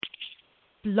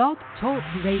Blog Talk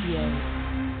Radio.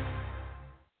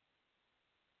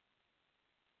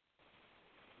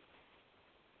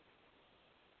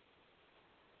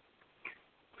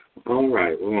 All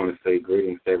right, we want to say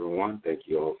greetings to everyone. Thank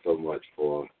you all so much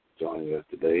for joining us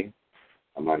today.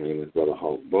 My name is Brother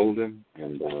Hulk Bolden,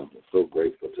 and I'm so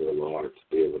grateful to the Lord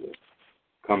to be able to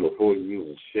come before you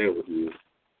and share with you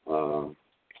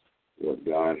what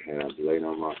God has laid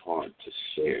on my heart to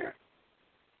share.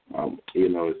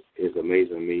 It's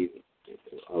amazing to me.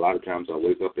 A lot of times I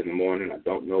wake up in the morning, I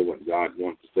don't know what God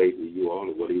wants to say to you all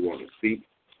or what he wants to speak,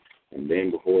 and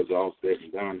then before it's all said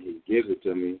and done, he gives it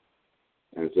to me.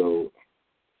 And so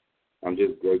I'm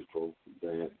just grateful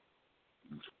that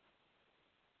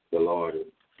the Lord,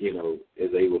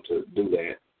 is able to do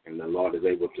that, and the Lord is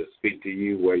able to speak to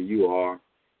you where you are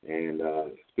and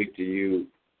speak to you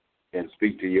and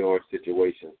speak to your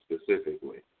situation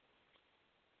specifically.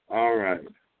 All right.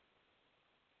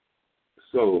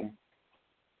 So,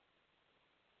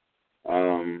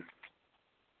 if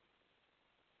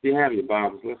you have your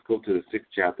Bibles, let's go to the 6th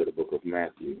chapter of the book of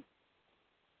Matthew.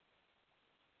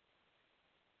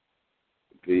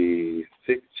 The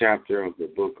 6th chapter of the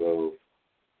book of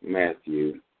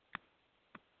Matthew.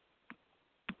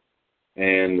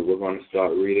 And we're going to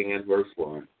start reading at verse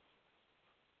 1.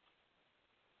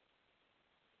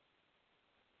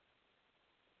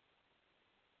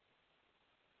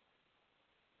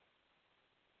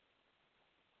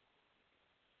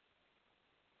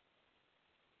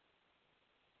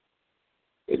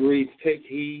 It reads, "Take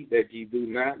heed that ye do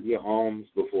not your alms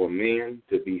before men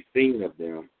to be seen of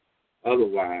them,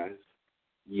 otherwise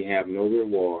ye have no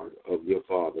reward of your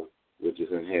Father which is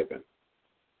in heaven.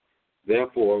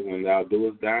 Therefore, when thou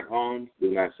doest thine alms,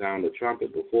 do not sound the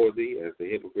trumpet before thee, as the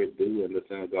hypocrites do in the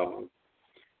synagogues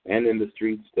and in the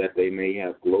streets, that they may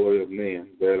have glory of men.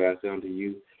 Verily I say unto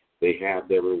you, they have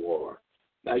their reward."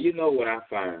 Now, you know what I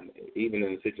find, even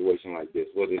in a situation like this,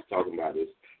 what it's talking about is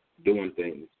doing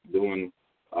things, doing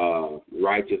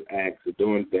righteous acts,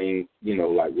 doing things,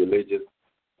 like religious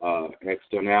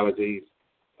externalities,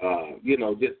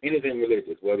 just anything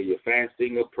religious, whether you're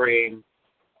fasting or praying,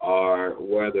 or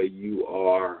whether you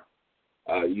are,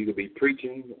 you could be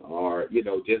preaching, or,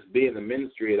 just being in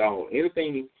ministry at all.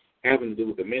 Anything having to do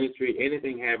with the ministry,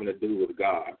 anything having to do with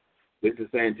God. This is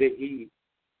saying, take heed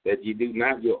that you do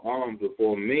not your alms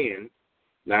before men.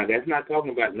 Now, that's not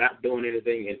talking about not doing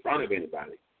anything in front of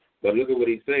anybody. But look at what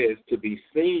he says, to be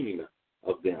seen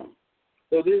of them.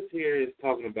 So this here is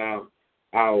talking about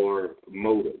our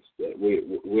motives, that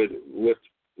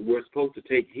we're supposed to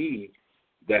take heed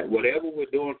that whatever we're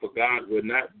doing for God, we're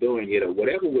not doing it, or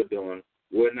whatever we're doing,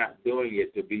 we're not doing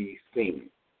it to be seen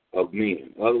of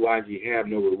men. Otherwise, you have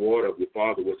no reward of your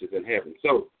Father which is in heaven.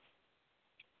 So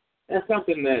that's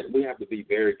something that we have to be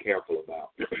very careful about,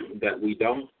 that we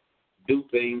don't do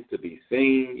things to be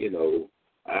seen.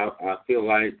 I feel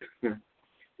like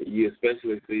you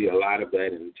especially see a lot of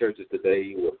that in churches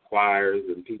today with choirs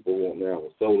and people wanting to have a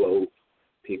solo,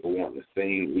 people wanting to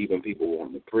sing, even people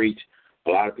wanting to preach. A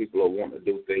lot of people are wanting to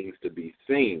do things to be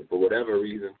seen for whatever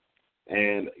reason.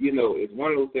 And, it's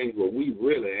one of those things where we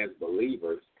really, as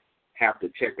believers, have to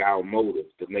check our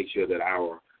motives to make sure that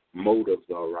our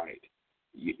motives are right.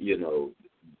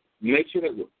 Make sure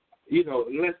that,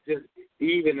 let's just,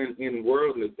 even in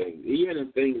worldly things, even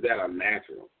in things that are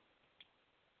natural,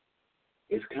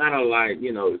 it's kind of like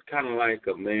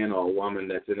a man or a woman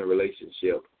that's in a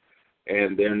relationship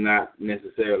and they're not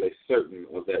necessarily certain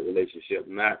of that relationship,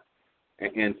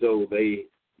 and so they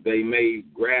may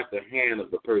grab the hand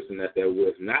of the person that they're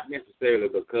with, not necessarily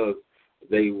because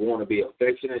they want to be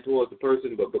affectionate towards the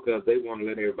person, but because they want to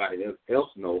let everybody else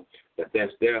know that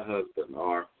that's their husband,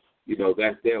 or,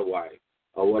 that's their wife,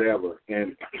 or whatever.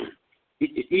 And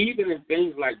even in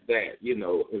things like that,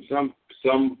 and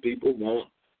some people want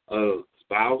a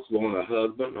spouse, want a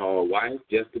husband or a wife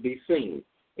just to be seen.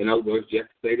 In other words, just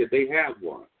to say that they have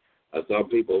one. Some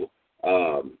people,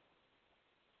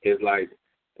 it's like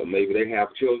maybe they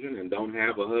have children and don't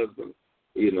have a husband.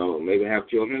 Maybe have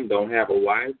children, don't have a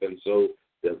wife, and so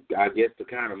I guess to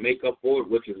kind of make up for it,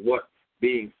 which is what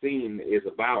being seen is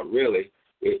about really,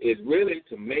 is really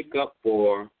to make up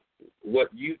for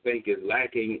what you think is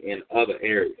lacking in other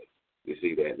areas. You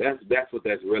see that? That's what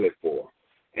that's really for.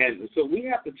 And so we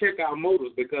have to check our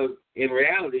motives, because in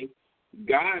reality,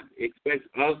 God expects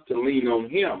us to lean on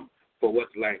him for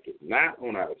what's lacking, not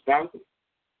on our spouses,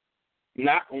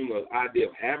 not on the idea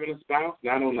of having a spouse,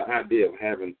 not on the idea of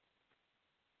having.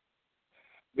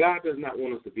 God does not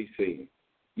want us to be seen,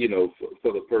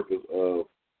 for the purpose of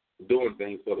doing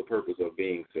things for the purpose of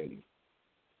being seen.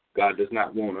 God does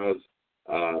not want us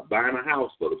buying a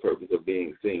house for the purpose of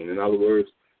being seen. In other words,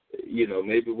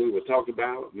 maybe we were talked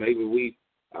about, maybe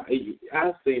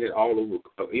I've seen it all over,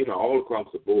 all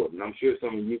across the board, and I'm sure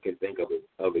some of you can think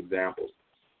of examples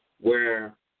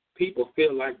where people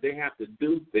feel like they have to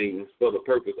do things for the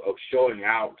purpose of showing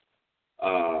out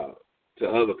to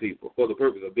other people, for the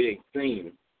purpose of being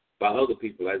seen by other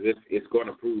people, as if it's going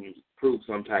to prove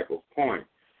some type of point.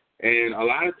 And a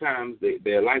lot of times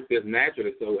they're like this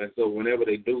naturally, so whenever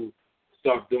they do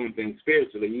start doing things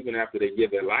spiritually, even after they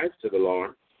give their lives to the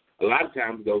Lord, a lot of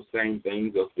times those same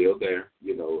things are still there.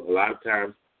 A lot of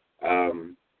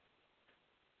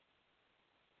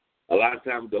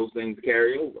times those things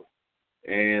carry over.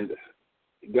 And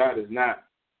God is not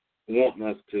wanting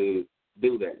us to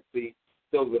do that. See,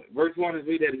 so verse 1 is,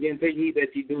 read that again. Take heed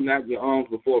that ye do not your alms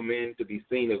before men to be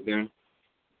seen of them.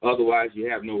 Otherwise you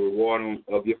have no reward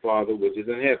of your Father which is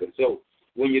in heaven. So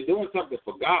when you're doing something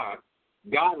for God,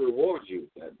 God rewards you.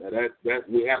 That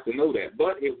we have to know that.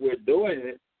 But if we're doing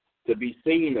it to be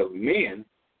seen of men,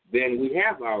 then we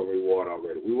have our reward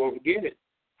already. We won't get it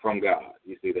from God.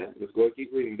 You see that? Let's go and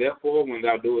keep reading. Therefore, when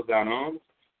thou doest thine alms,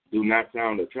 do not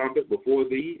sound a trumpet before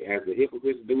thee, as the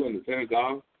hypocrites do in the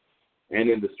synagogues and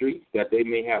in the streets, that they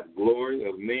may have glory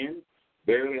of men.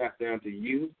 Verily I say unto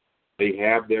you, they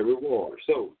have their reward.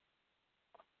 So,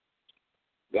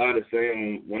 God is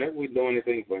saying, whenever we do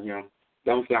anything for Him,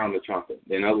 don't sound the trumpet.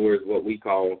 In other words, what we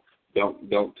call don't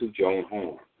toot your own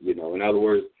horn. In other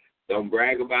words, don't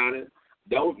brag about it.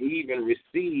 Don't even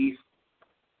receive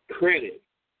credit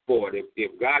for it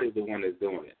if God is the one that's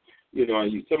doing it.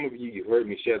 Some of you've heard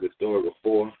me share the story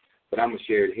before, but I'm going to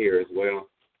share it here as well.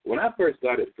 When I first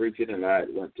started preaching, and I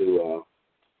went to,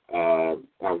 I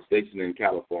was stationed in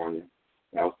California.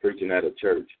 I was preaching at a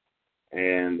church,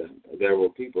 and there were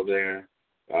people there.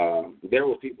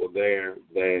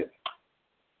 That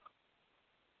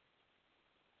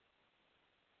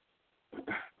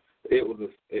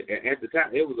at the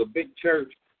time it was a big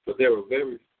church, but there were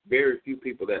very, very few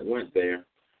people that went there.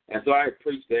 And so I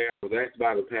preached there. I was asked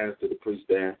by the pastor to preach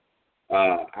there.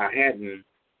 I hadn't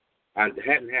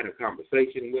had a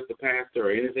conversation with the pastor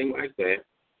or anything like that.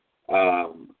 I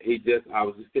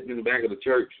was just sitting in the back of the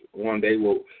church one day.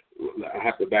 Well, I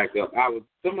have to back up.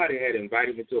 Somebody had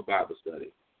invited me to a Bible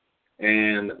study,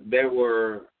 and at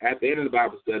the end of the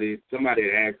Bible study, somebody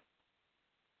had asked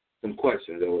some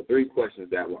questions. There were 3 questions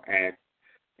that were asked.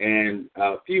 And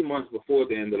a few months before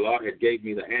then, the Lord had gave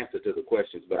me the answer to the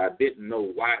questions, but I didn't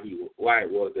know why it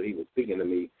was that He was speaking to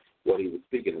me, what He was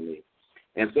speaking to me.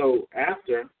 And so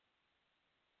after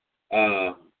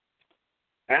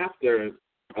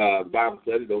Bible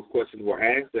study, those questions were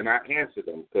asked, and I answered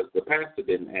them because the pastor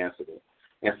didn't answer them.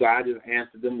 And so I just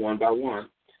answered them one by one.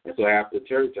 And so after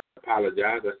church, I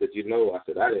apologized. I said,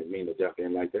 I didn't mean to jump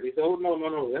in like that. He said, oh,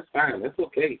 no, that's fine. That's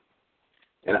okay.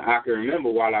 And I can remember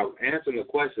while I was answering the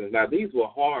questions, now these were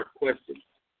hard questions,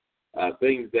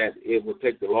 things that it would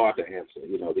take the Lord to answer.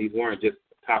 These weren't just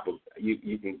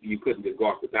you couldn't just go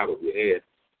off the top of your head.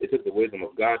 It took the wisdom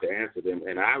of God to answer them.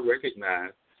 And I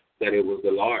recognized that it was the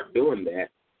Lord doing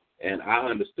that. And I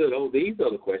understood, these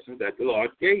are the questions that the Lord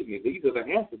gave me. These are the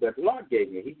answers that the Lord gave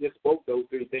me. He just spoke those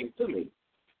 3 things to me.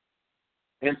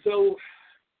 And so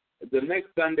the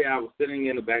next Sunday I was sitting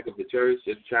in the back of the church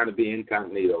just trying to be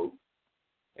incognito.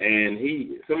 And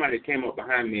somebody came up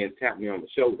behind me and tapped me on the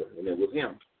shoulder, and it was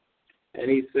him.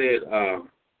 And he said, how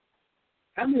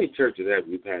many churches have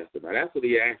you pastored by? That's what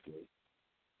he asked me.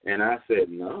 And I said,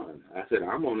 none. I said,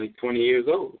 I'm only 20 years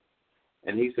old.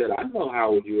 And he said, I know how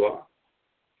old you are.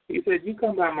 He said, you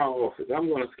come by my office. I'm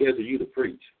going to schedule you to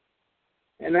preach.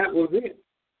 And that was it.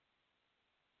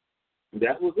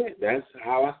 That's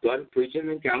how I started preaching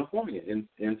in California, in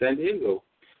San Diego.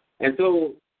 And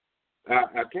so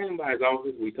I came by his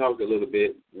office. We talked a little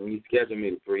bit, and he scheduled me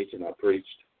to preach, and I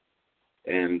preached.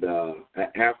 And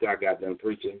after I got done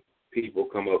preaching, people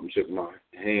come up and shook my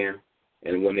hand.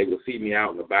 And when they would see me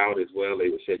out and about as well, they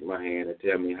would shake my hand and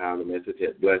tell me how the message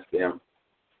had blessed them.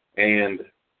 And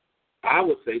I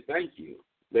would say thank you.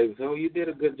 They would say, you did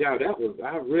a good job.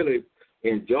 I really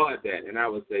enjoyed that. And I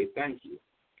would say thank you.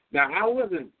 Now, I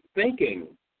wasn't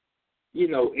thinking,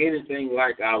 anything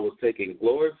like I was taking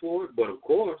glory for it. But, of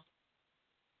course,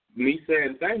 me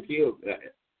saying thank you,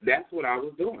 that's what I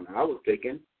was doing. I was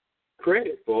taking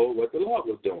credit for what the Lord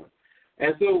was doing.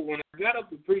 And so when I got up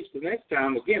to preach the next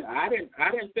time, again, I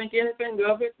didn't think anything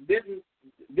of it, didn't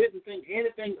think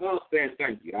anything of saying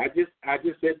thank you. I just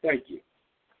said thank you.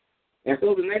 And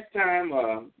so the next time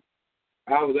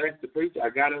I was asked to preach, I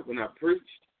got up and I preached,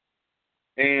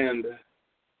 and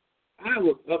I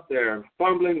was up there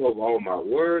fumbling over all my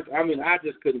words. I mean, I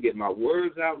just couldn't get my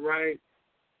words out right.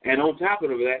 And on top of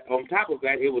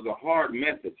that, it was a hard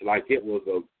message, like it was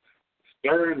a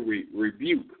stern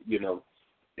rebuke, you know.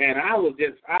 And I was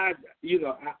just, I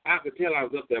could tell I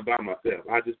was up there by myself.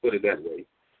 I just put it that way.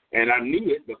 And I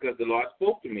knew it because the Lord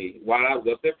spoke to me while I was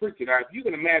up there preaching. Now, if you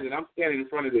can imagine, I'm standing in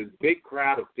front of this big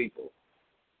crowd of people.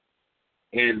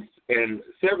 And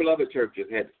several other churches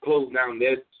had closed down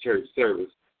their church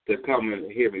service to come and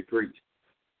hear me preach.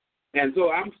 And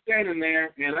so I'm standing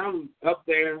there, and I'm up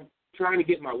there trying to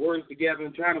get my words together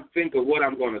and trying to think of what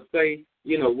I'm going to say,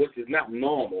 you know, which is not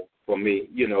normal for me.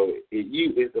 You know,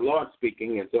 it's the Lord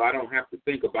speaking, and so I don't have to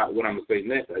think about what I'm going to say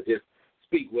next. I just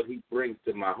speak what he brings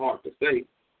to my heart to say.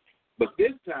 But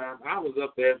this time, I was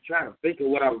up there trying to think of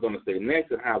what I was going to say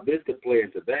next and how this could play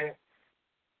into that.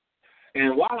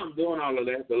 And while I'm doing all of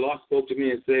that, the Lord spoke to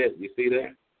me and said, "You see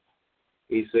that?"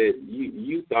 He said,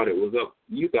 "You thought it was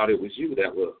you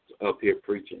that was up here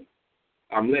preaching.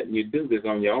 I'm letting you do this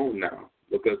on your own now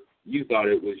because you thought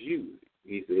it was you."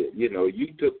 He said, "You know,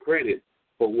 you took credit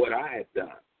for what I had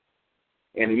done."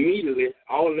 And immediately,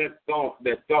 all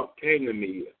that thought came to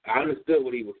me. I understood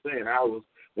what he was saying.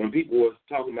 When people were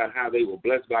talking about how they were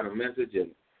blessed by the message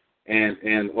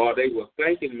and or they were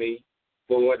thanking me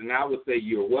for it, and I would say,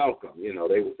 "You're welcome." You know,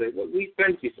 they would say, "Well, we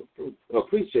thank you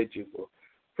appreciate you for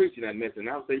preaching that message." And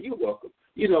I would say, "You're welcome."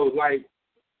 You know, like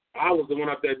I was the one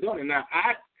up there doing it. Now,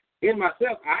 in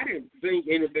myself, I didn't think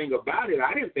anything about it.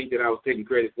 I didn't think that I was taking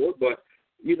credit for it, but,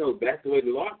 you know, that's the way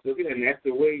the Lord took it, and that's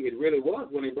the way it really was.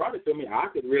 When he brought it to me, I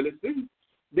could really see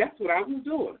that's what I was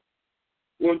doing.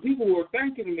 When people were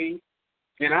thanking me,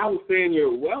 and I was saying,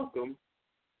 "You're welcome,"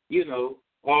 you know,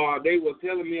 or they were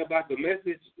telling me about the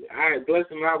message, I had blessed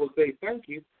them, and I would say, "Thank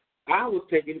you," I was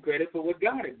taking credit for what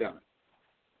God had done.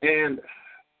 And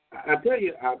I tell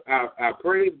you, I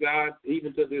praise God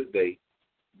even to this day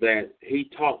that he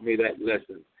taught me that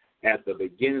lesson at the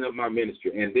beginning of my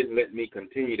ministry and didn't let me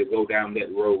continue to go down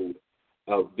that road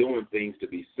of doing things to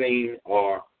be seen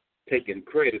or taking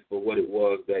credit for what it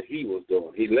was that he was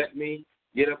doing. He let me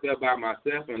get up there by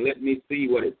myself and let me see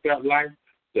what it felt like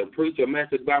to preach a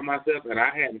message by myself, and I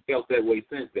hadn't felt that way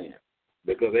since then,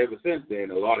 because ever since then,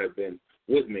 the Lord has been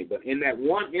with me. But in that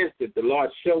one instant, the Lord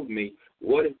showed me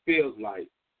what it feels like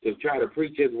to try to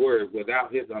preach his word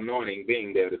without his anointing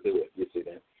being there to do it. You see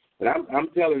that? But I'm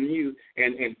telling you,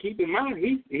 and keep in mind,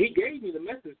 he gave me the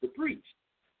message to preach.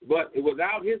 But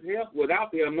without his help,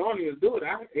 without the anointing to do it,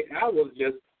 I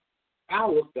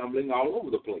was stumbling all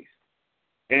over the place.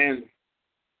 And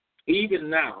even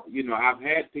now, you know, I've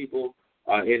had people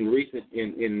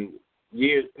in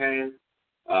years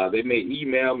past, they may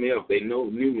email me, or if they knew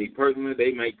me personally,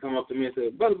 they may come up to me and say,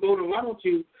 "Brother Bowden, why don't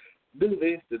you do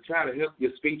this to try to help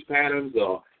your speech patterns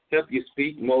or help you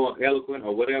speak more eloquent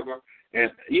or whatever?" And,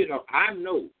 you know, I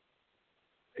know,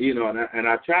 you know, and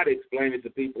I try to explain it to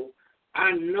people.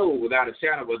 I know without a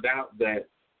shadow of a doubt that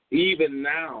even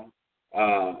now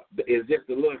is just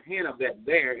a little hint of that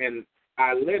there, and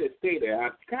I let it stay there. I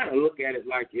kind of look at it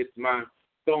like it's my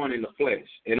thorn in the flesh.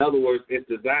 In other words, it's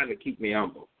designed to keep me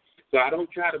humble. So I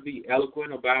don't try to be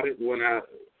eloquent about it when I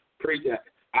preach.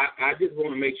 I just want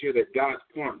to make sure that God's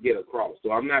point get across.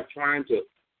 So I'm not trying to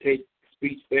take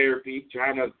speech therapy,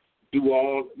 trying to do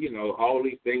all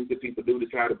these things that people do to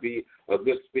try to be a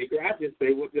good speaker. I just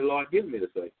say what the Lord gives me to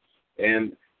say.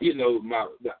 And, you know,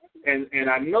 and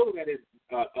I know that it's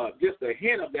just a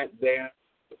hint of that there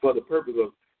for the purpose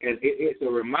of, and it's a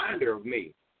reminder of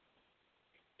me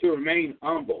to remain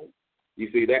humble. You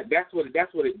see, that's what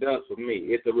it does for me.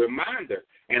 It's a reminder.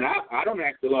 And I don't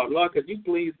ask the Lord, could you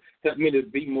please help me to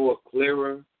be more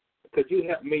clearer? Could you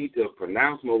help me to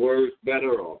pronounce my words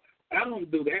better? Or I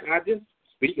don't do that. I just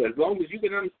speak. As long as you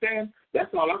can understand,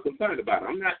 that's all I'm concerned about.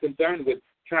 I'm not concerned with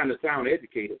trying to sound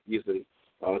educated, you see,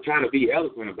 trying to be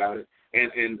eloquent about it.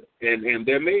 And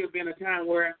there may have been a time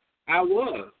where I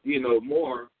was, you know,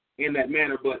 more in that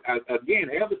manner. But again,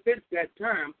 ever since that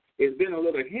time, it's been a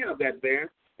little hint of that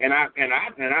there. And I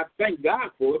thank God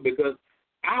for it, because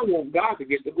I want God to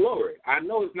get the glory. I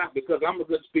know it's not because I'm a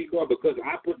good speaker or because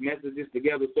I put messages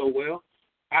together so well.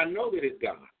 I know that it's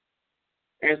God.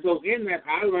 And so in that,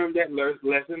 I learned that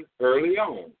lesson early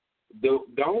on.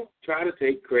 Don't try to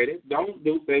take credit. Don't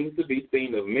do things to be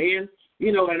seen of men.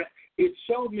 You know, and it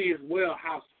showed me as well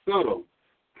how subtle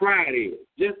pride is.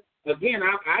 Just, again,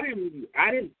 I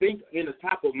didn't think in the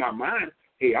top of my mind,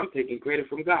 hey, I'm taking credit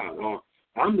from God, or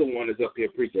I'm the one that's up here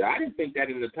preaching. I didn't think that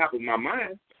in the top of my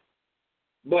mind.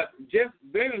 But just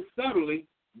very subtly,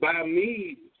 by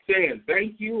me saying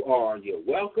thank you or you're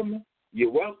welcome,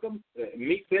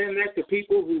 me saying that to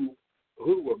people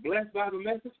who were blessed by the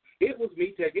message, it was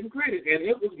me taking credit, and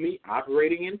it was me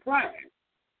operating in pride.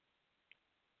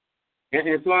 And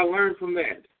so I learned from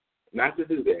that not to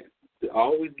do that, to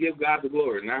always give God the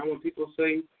glory. Now when people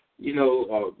say,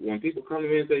 when people come to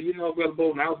me and say, Brother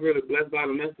Bolton, I was really blessed by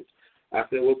the message, I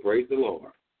said, well, praise the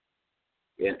Lord.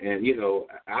 And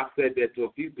I've said that to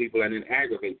a few people and it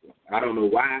aggravates them. I don't know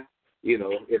why.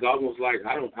 It's almost like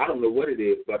I don't know what it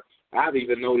is, but I've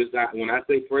even noticed that when I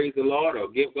say praise the Lord or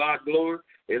give God glory,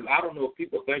 I don't know if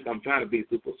people think I'm trying to be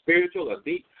super spiritual or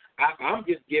deep. I'm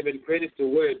just giving credit to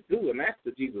where it's due, and that's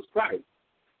to Jesus Christ.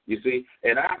 You see,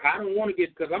 and I don't want to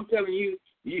get, because I'm telling you,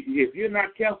 if you're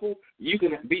not careful, you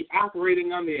can be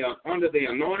operating under the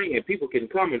anointing, and people can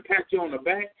come and pat you on the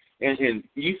back, and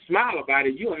you smile about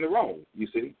it, you're in the wrong. You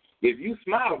see, if you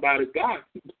smile about it, God's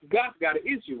got an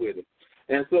issue with it,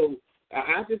 and so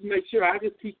I just make sure I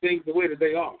just keep things the way that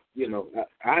they are.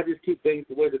 I just keep things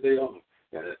the way that they are.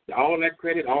 All that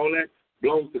credit, all that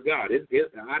belongs to God.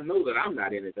 I know that I'm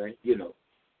not anything,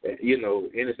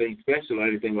 anything special or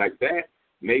anything like that.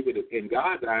 Maybe in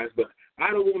God's eyes, but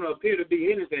I don't want to appear to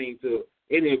be anything to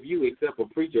any of you except a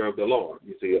preacher of the Lord.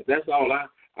 You see, that's all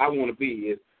I want to be.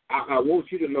 Is I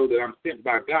want you to know that I'm sent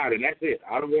by God, and that's it.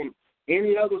 I don't want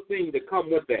any other thing to come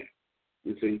with that.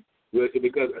 You see,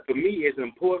 because to me it's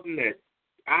important that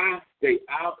I stay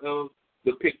out of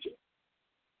the picture.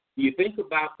 You think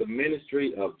about the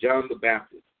ministry of John the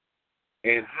Baptist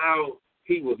and how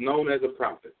he was known as a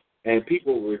prophet. And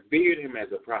people revered him as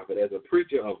a prophet, as a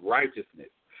preacher of righteousness.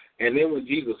 And then when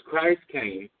Jesus Christ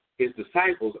came, his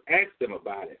disciples asked him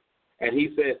about it. And he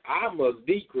said, I must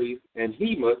decrease and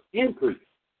he must increase.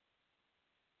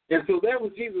 And so there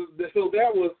was Jesus. So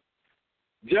there was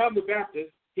John the Baptist.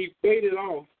 He faded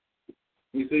off.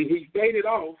 You see, he faded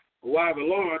off while the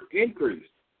Lord increased.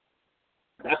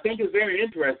 I think it's very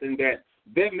interesting that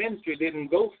their ministry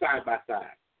didn't go side by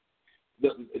side.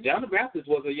 John the Baptist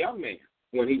was a young man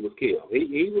when he was killed.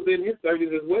 He was in his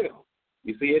 30s as well.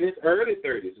 You see, in his early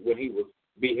 30s when he was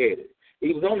beheaded.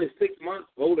 He was only 6 months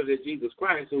older than Jesus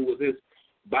Christ, who was his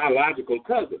biological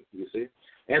cousin, you see.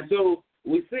 And so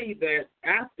we see that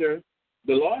after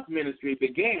the Lord's ministry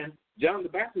began, John the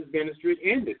Baptist's ministry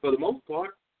ended for the most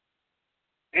part.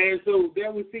 And so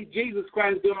there we see Jesus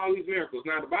Christ doing all these miracles.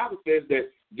 Now, the Bible says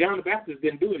that John the Baptist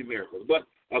didn't do any miracles, but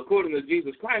according to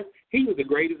Jesus Christ, he was the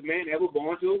greatest man ever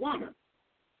born to a woman,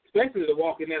 especially to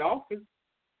walk in that office.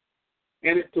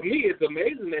 And to me, it's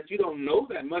amazing that you don't know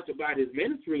that much about his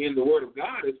ministry in the Word of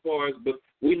God as far as, but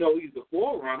we know he's the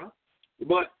forerunner.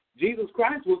 But Jesus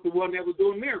Christ was the one that was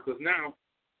doing miracles. Now,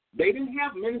 they didn't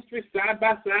have ministry side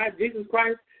by side. Jesus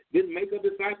Christ didn't make a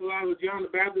disciple out of John the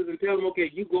Baptist and tell him, okay,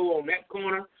 you go on that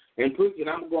corner and preach, and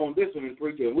I'm going to go on this one and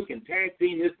preach, and we can tag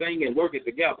team this thing and work it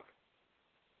together.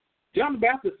 John the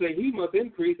Baptist said he must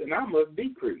increase and I must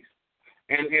decrease.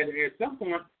 And at some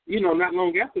point, not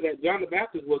long after that, John the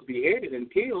Baptist was beheaded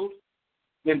and killed,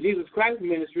 and Jesus Christ's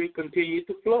ministry continued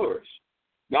to flourish.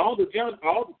 Now,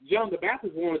 all John the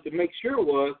Baptist wanted to make sure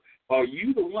was, are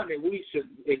you the one that we should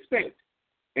expect?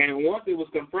 And once it was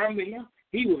confirmed to him,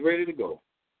 he was ready to go.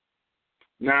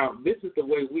 Now, this is the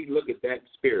way we look at that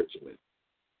spiritually.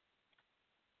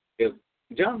 If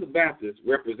John the Baptist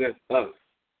represents us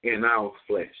in our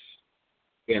flesh,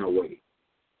 in a way,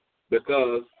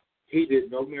 because he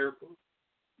did no miracles,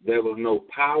 there was no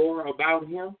power about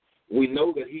him. We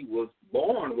know that he was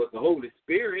born with the Holy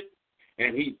Spirit,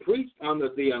 and he preached under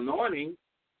the anointing,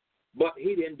 but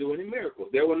he didn't do any miracles.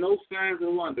 There were no signs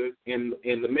and wonders in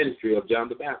the ministry of John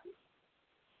the Baptist.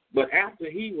 But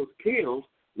after he was killed,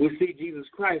 we see Jesus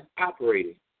Christ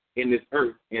operating in this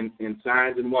earth in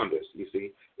signs and wonders, you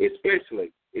see,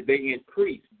 especially if they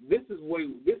increase. This is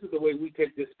the way we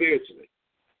take this spiritually.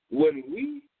 When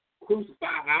we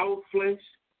crucify our flesh,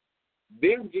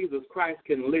 then Jesus Christ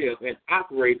can live and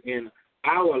operate in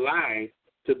our lives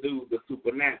to do the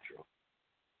supernatural.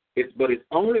 But it's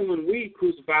only when we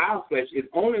crucify our flesh, it's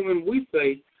only when we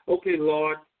say, okay,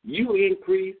 Lord, you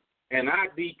increase and I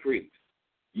decrease.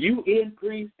 You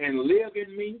increase and live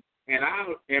in me, and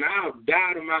I'll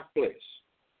die to my flesh.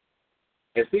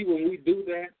 And see, when we do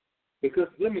that, because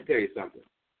let me tell you something.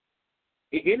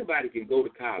 Anybody can go to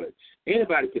college.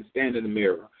 Anybody can stand in the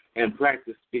mirror and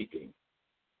practice speaking.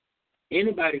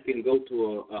 Anybody can go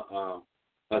to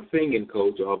a singing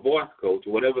coach or a voice coach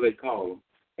or whatever they call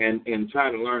them and try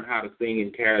to learn how to sing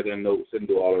and carry their notes and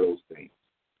do all of those things.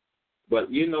 But,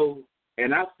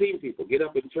 and I've seen people get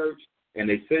up in church and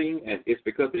they sing, and it's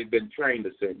because they've been trained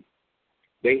to sing.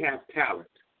 They have talent,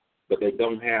 but they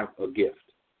don't have a gift.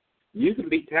 You can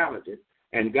be talented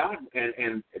and God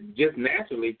and just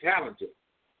naturally talented,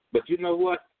 but you know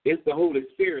what? It's the Holy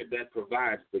Spirit that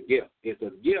provides the gift. It's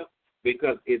a gift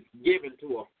because it's given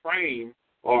to a frame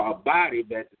or a body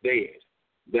that's dead.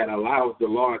 that allows the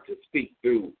Lord to speak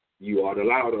through you, or to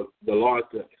allow the Lord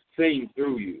to sing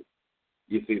through you.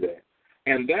 You see that?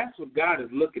 And that's what God is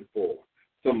looking for,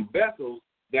 some vessels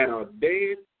that are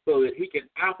dead so that he can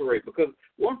operate. Because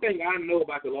one thing I know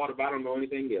about the Lord, if I don't know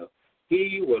anything else,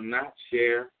 he will not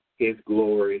share his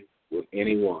glory with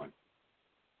anyone.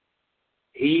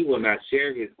 He will not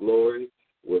share his glory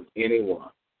with anyone.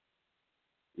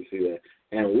 You see that?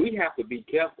 And we have to be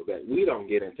careful that we don't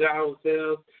get into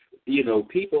ourselves. You know,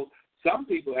 some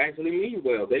people actually mean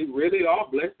well. They really are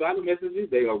blessed by the messages.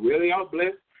 They really are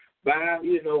blessed by,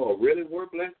 or really were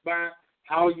blessed by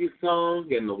how you sung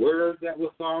and the words that were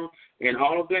sung and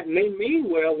all of that. And they mean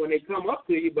well when they come up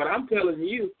to you, but I'm telling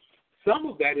you, some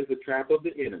of that is a trap of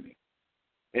the enemy.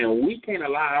 And we can't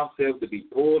allow ourselves to be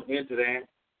pulled into that,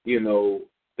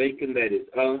 thinking that it's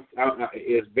us.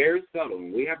 It's very subtle,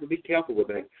 and we have to be careful with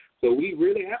that. So we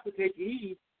really have to take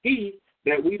heed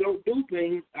that we don't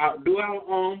do our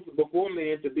alms before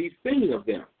men to be seen of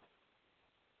them.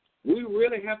 We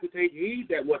really have to take heed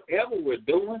that whatever we're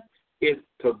doing is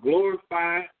to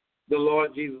glorify the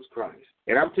Lord Jesus Christ.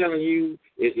 And I'm telling you,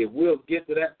 if we'll get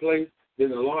to that place, then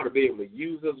the Lord will be able to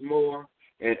use us more,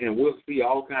 and we'll see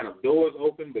all kind of doors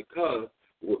open because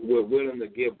we're willing to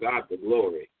give God the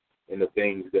glory in the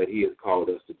things that he has called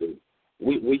us to do.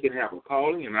 We can have a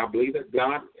calling, and I believe that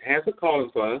God has a calling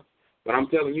for us, but I'm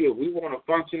telling you, if we want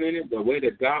to function in it the way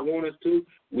that God wants us to,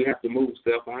 we have to move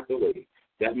self out the way.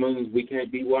 That means we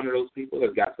can't be one of those people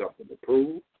that's got something to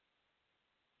prove.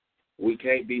 We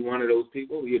can't be one of those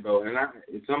people,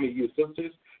 and some of you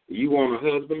sisters, you want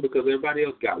a husband because everybody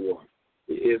else got one.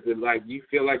 Is it like you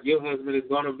feel like your husband is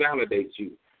going to validate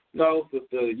you? No, sister,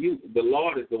 the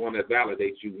Lord is the one that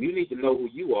validates you. You need to know who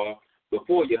you are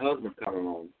before your husband comes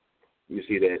along. You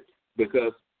see that?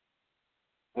 Because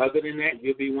other than that,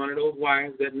 you'll be one of those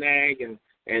wives that nag and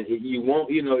you won't,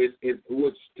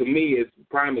 which to me is a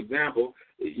prime example.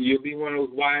 You'll be one of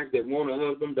those wives that want a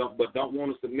husband but don't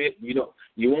want to submit. You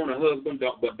want a husband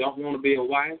but don't want to be a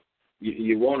wife.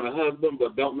 You want a husband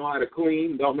but don't know how to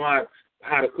clean, don't know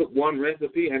how to cook one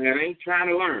recipe, and ain't trying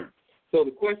to learn. So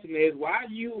the question is, why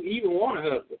do you even want a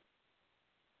husband?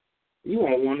 You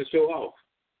want one to show off.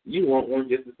 You want one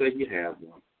just to say you have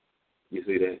one. You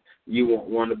see that? You want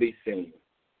one to be seen.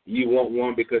 You want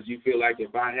one because you feel like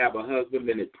if I have a husband,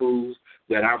 then it proves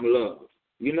that I'm loved.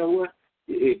 You know what?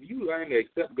 If you learn to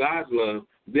accept God's love,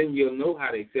 then you'll know how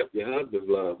to accept your husband's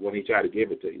love when he try to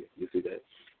give it to you. You see that?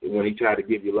 When he try to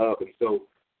give you love. And so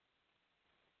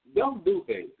don't do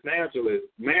things.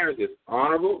 Marriage is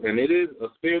honorable, and it is a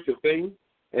spiritual thing,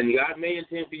 and God may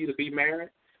intend for you to be married,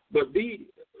 but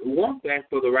want that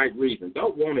for the right reason.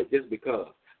 Don't want it just because.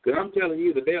 Because I'm telling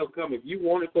you, the day will come, if you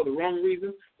want it for the wrong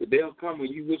reason, the day will come when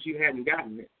you wish you hadn't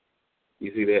gotten it.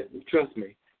 You see that? Trust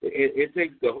me.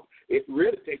 It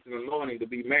really takes an anointing to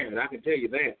be married. I can tell you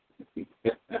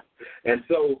that. And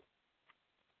so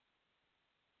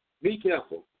be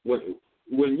careful.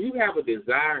 When you have a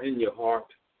desire in your heart,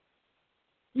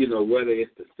 whether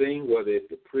it's to sing, whether it's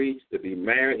to preach, to be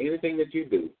married, anything that you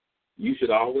do, you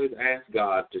should always ask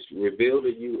God to reveal to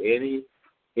you any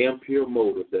impure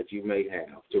motive that you may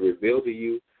have, to reveal to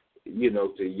you,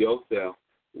 to yourself,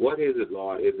 what is it,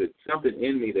 Lord? Is it something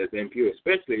in me that's impure,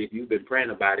 especially if you've been praying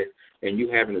about it and you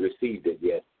haven't received it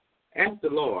yet? Ask the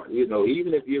Lord,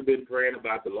 even if you've been praying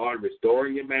about the Lord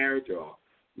restoring your marriage or,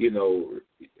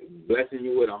 blessing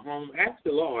you with a home, ask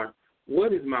the Lord,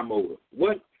 what is my motive?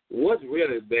 What's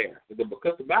really there?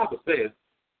 Because the Bible says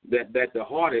that the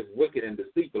heart is wicked and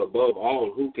deceitful above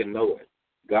all, who can know it?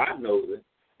 God knows it,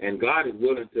 and God is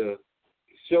willing to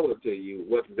show it to you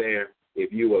what's there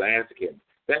if you will ask him.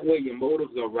 That way your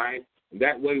motives are right.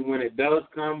 That way when it does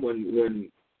come, when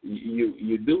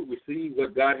you do receive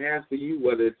what God has for you,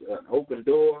 whether it's an open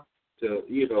door to,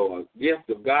 a gift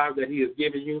of God that he has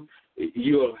given you,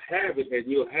 you'll have it,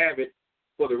 and you'll have it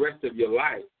for the rest of your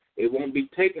life. It won't be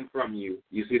taken from you.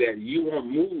 You see that? You won't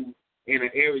move in an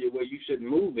area where you shouldn't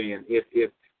move in if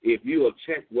you will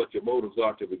check what your motives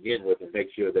are to begin with and make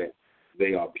sure that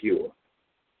they are pure.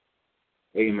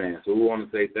 Amen. So we want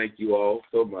to say thank you all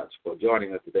so much for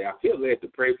joining us today. I feel led to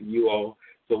pray for you all,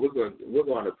 so we're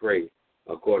going to pray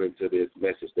according to this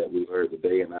message that we've heard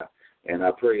today, and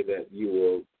I pray that you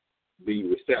will be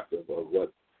receptive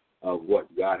of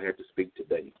what God had to speak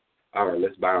today. All right,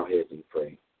 let's bow our heads and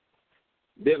pray.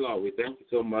 Dear Lord, we thank you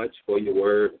so much for your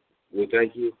word. We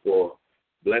thank you for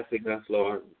blessing us,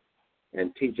 Lord,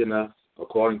 and teaching us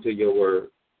according to your word.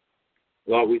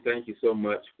 Lord, we thank you so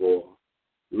much for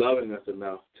loving us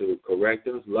enough to correct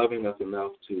us, loving us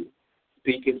enough to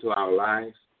speak into our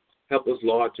lives. Help us,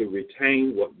 Lord, to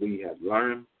retain what we have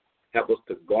learned. Help us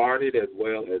to guard it as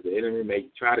well as the enemy may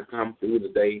try to come through the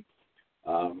day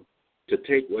to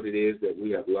take what it is that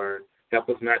we have learned. Help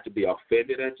us not to be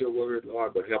offended at your word,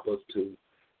 Lord, but help us to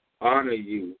honor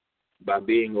you by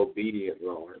being obedient,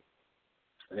 Lord,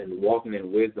 and walking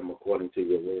in wisdom according to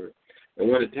your word. And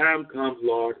when the time comes,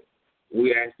 Lord,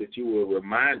 we ask that you will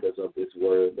remind us of this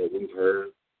word that we've heard,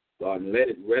 Lord, and let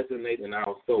it resonate in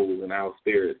our souls and our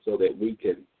spirits so that we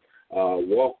can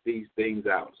walk these things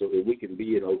out, so that we can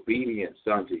be an obedient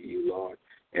son to you, Lord,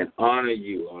 and honor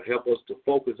you, Lord. Help us to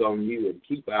focus on you and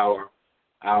keep our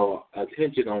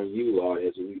attention on you, Lord,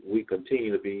 as we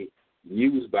continue to be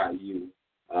used by you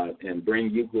and bring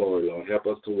you glory, Lord. Help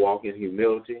us to walk in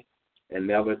humility and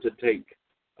never to take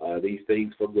these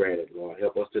things for granted, Lord.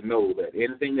 Help us to know that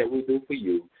anything that we do for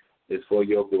you is for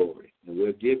your glory, and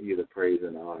we'll give you the praise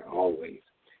and honor always.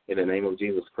 In the name of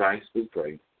Jesus Christ, we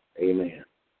pray. Amen.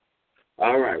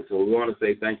 All right, so we want to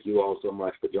say thank you all so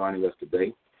much for joining us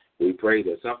today. We pray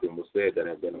that something was said that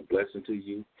has been a blessing to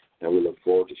you, and we look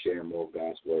forward to sharing more of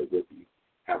God's word with you.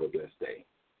 Have a blessed day.